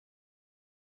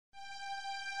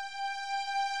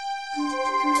Good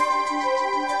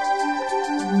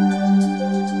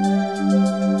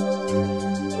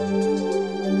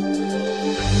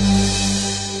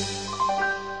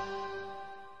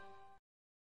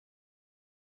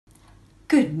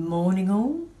morning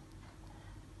all.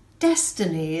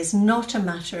 Destiny is not a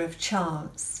matter of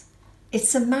chance.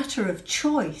 It's a matter of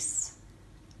choice.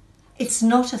 It's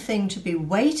not a thing to be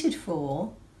waited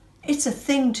for. It's a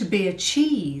thing to be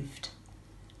achieved.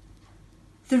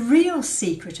 The real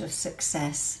secret of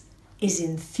success is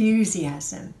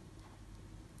enthusiasm.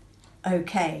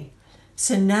 Okay,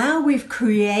 so now we've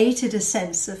created a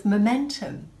sense of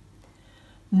momentum.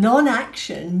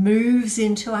 Non-action moves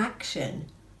into action,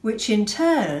 which in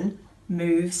turn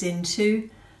moves into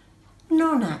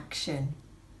non-action,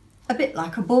 a bit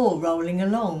like a ball rolling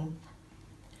along.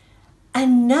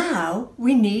 And now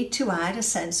we need to add a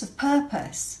sense of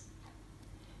purpose.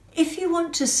 If you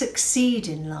want to succeed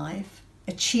in life,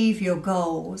 achieve your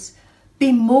goals,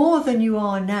 be more than you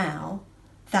are now,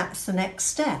 that's the next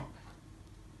step.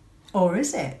 Or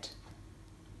is it?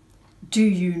 Do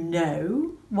you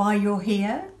know why you're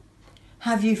here?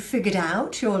 Have you figured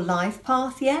out your life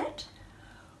path yet?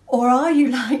 Or are you,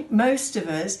 like most of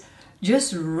us,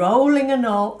 just rolling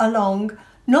along,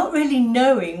 not really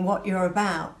knowing what you're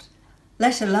about,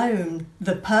 let alone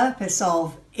the purpose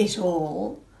of it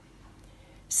all?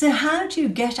 So how do you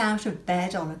get out of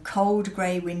bed on a cold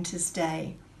grey winter's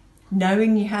day,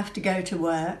 knowing you have to go to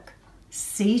work,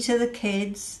 see to the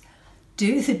kids,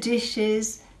 do the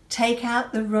dishes, take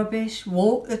out the rubbish,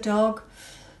 walk the dog,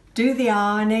 do the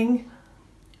ironing?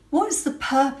 What's the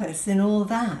purpose in all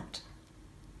that?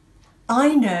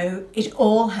 I know it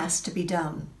all has to be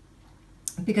done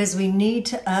because we need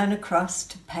to earn a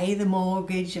crust to pay the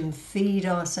mortgage and feed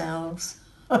ourselves.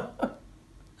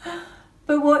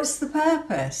 But what's the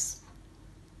purpose?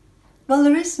 Well,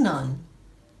 there is none.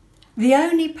 The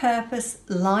only purpose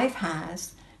life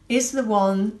has is the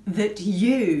one that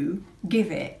you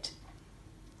give it.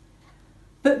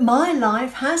 But my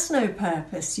life has no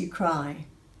purpose, you cry.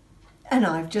 And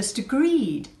I've just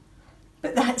agreed.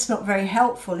 But that's not very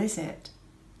helpful, is it?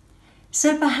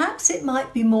 So perhaps it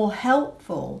might be more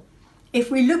helpful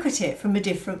if we look at it from a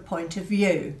different point of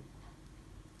view.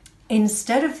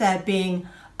 Instead of there being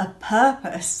a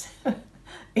purpose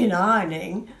in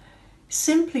ironing,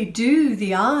 simply do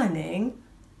the ironing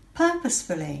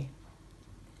purposefully.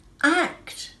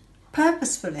 Act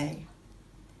purposefully.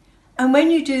 And when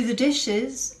you do the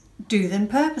dishes, do them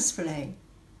purposefully.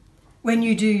 When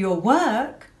you do your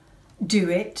work, do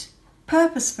it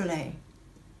purposefully.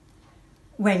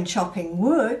 When chopping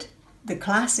wood, the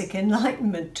classic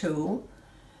enlightenment tool,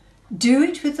 do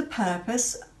it with the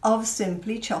purpose of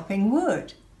simply chopping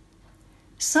wood.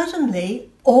 Suddenly,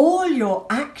 all your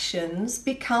actions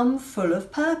become full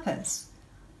of purpose.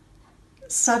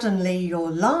 Suddenly, your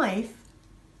life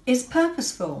is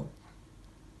purposeful.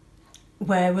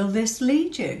 Where will this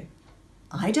lead you?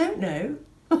 I don't know.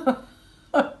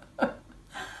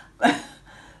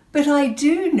 But I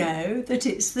do know that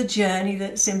it's the journey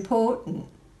that's important,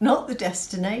 not the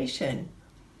destination.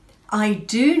 I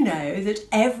do know that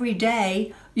every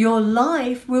day your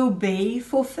life will be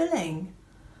fulfilling.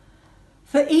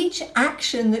 For each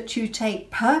action that you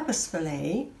take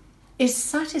purposefully is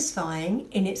satisfying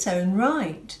in its own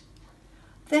right.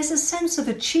 There's a sense of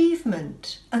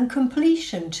achievement and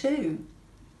completion too.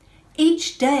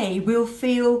 Each day will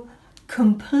feel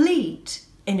complete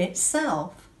in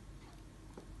itself.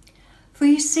 For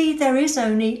you see, there is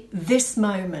only this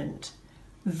moment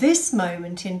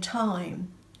in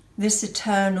time, this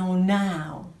eternal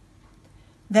now.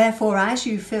 Therefore, as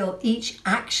you fill each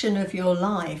action of your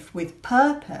life with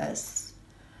purpose,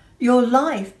 your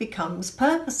life becomes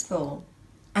purposeful,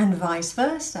 and vice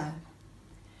versa.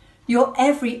 Your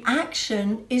every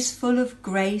action is full of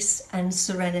grace and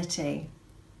serenity.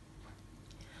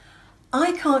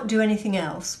 I can't do anything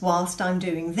else whilst I'm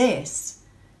doing this,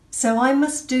 so I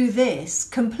must do this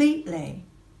completely.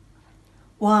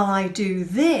 While I do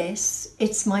this,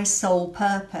 it's my sole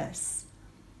purpose.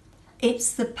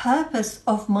 It's the purpose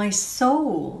of my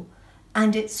soul,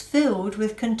 and it's filled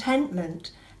with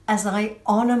contentment as I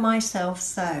honour myself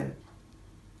so.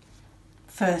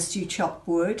 First you chop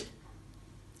wood,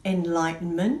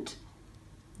 enlightenment,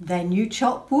 then you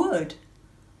chop wood.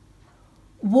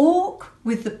 Walk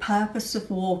with the purpose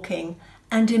of walking,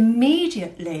 and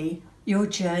immediately your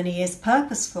journey is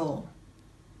purposeful.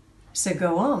 So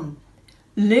go on,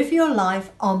 live your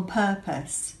life on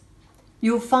purpose.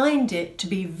 You'll find it to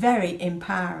be very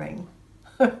empowering.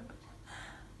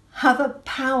 Have a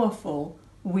powerful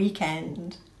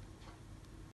weekend.